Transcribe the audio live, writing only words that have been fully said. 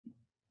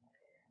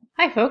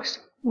Hi folks,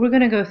 we're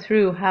going to go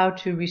through how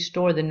to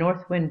restore the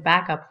Northwind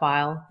backup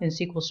file in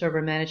SQL Server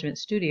Management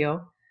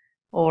Studio,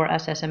 or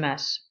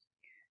SSMS.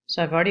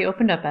 So I've already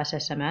opened up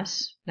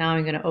SSMS. Now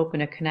I'm going to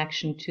open a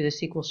connection to the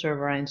SQL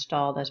Server I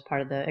installed as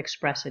part of the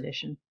Express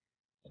Edition.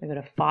 So I go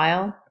to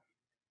File,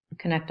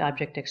 Connect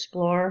Object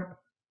Explorer.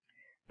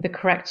 The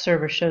correct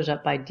server shows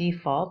up by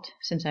default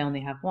since I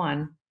only have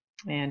one,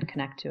 and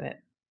connect to it.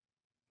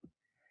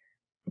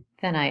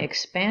 Then I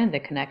expand the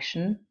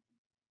connection.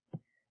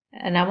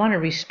 And I want to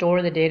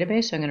restore the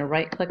database, so I'm going to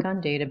right-click on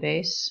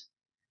Database,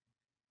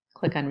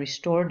 click on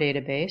Restore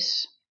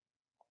Database.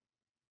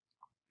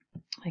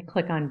 I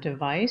click on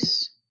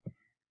Device,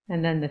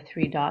 and then the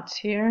three dots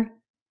here.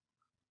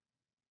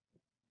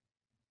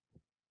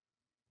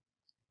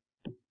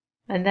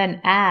 And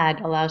then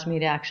Add allows me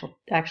to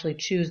actually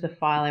choose the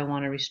file I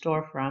want to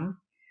restore from,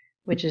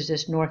 which is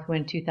this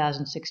Northwind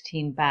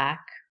 2016 back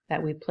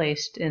that we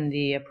placed in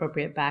the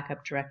appropriate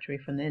backup directory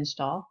from the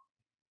install.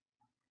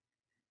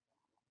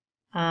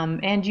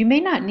 And you may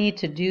not need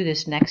to do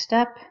this next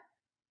step,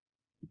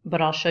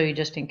 but I'll show you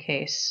just in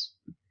case.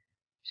 I'm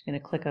just going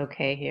to click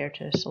OK here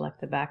to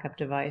select the backup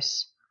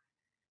device.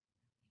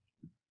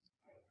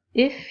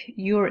 If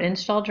your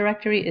install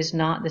directory is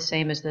not the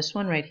same as this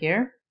one right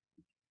here,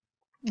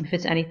 if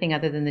it's anything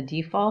other than the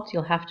default,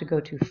 you'll have to go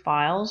to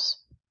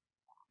Files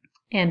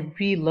and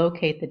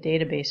relocate the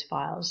database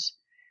files.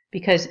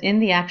 Because in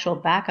the actual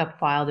backup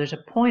file, there's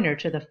a pointer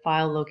to the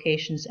file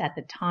locations at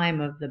the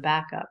time of the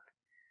backup.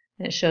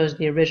 And it shows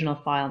the original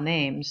file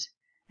names,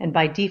 and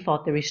by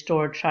default the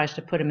restore tries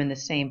to put them in the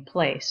same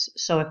place.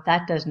 So if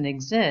that doesn't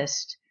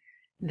exist,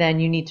 then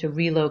you need to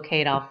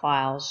relocate all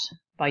files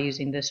by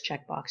using this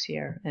checkbox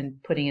here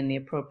and putting in the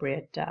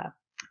appropriate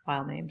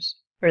file names,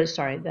 or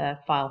sorry, the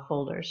file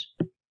folders.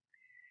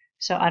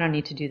 So I don't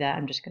need to do that.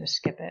 I'm just going to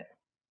skip it.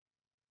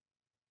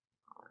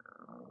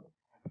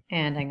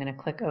 And I'm going to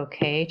click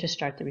OK to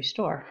start the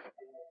restore.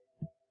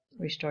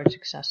 Restored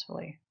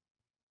successfully.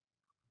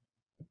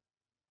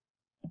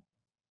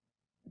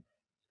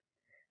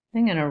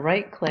 I'm going to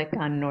right-click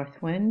on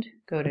Northwind,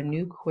 go to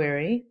New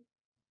Query,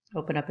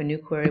 open up a new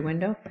query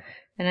window,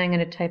 and I'm going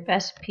to type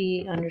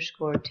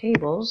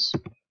sp_tables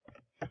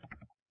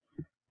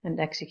and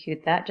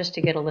execute that just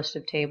to get a list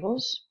of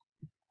tables.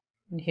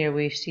 And here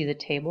we see the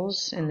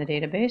tables in the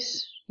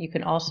database. You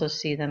can also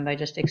see them by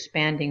just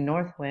expanding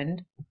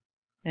Northwind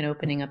and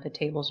opening up the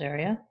tables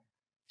area.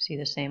 See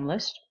the same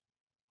list.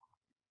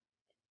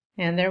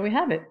 And there we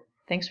have it.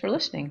 Thanks for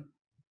listening.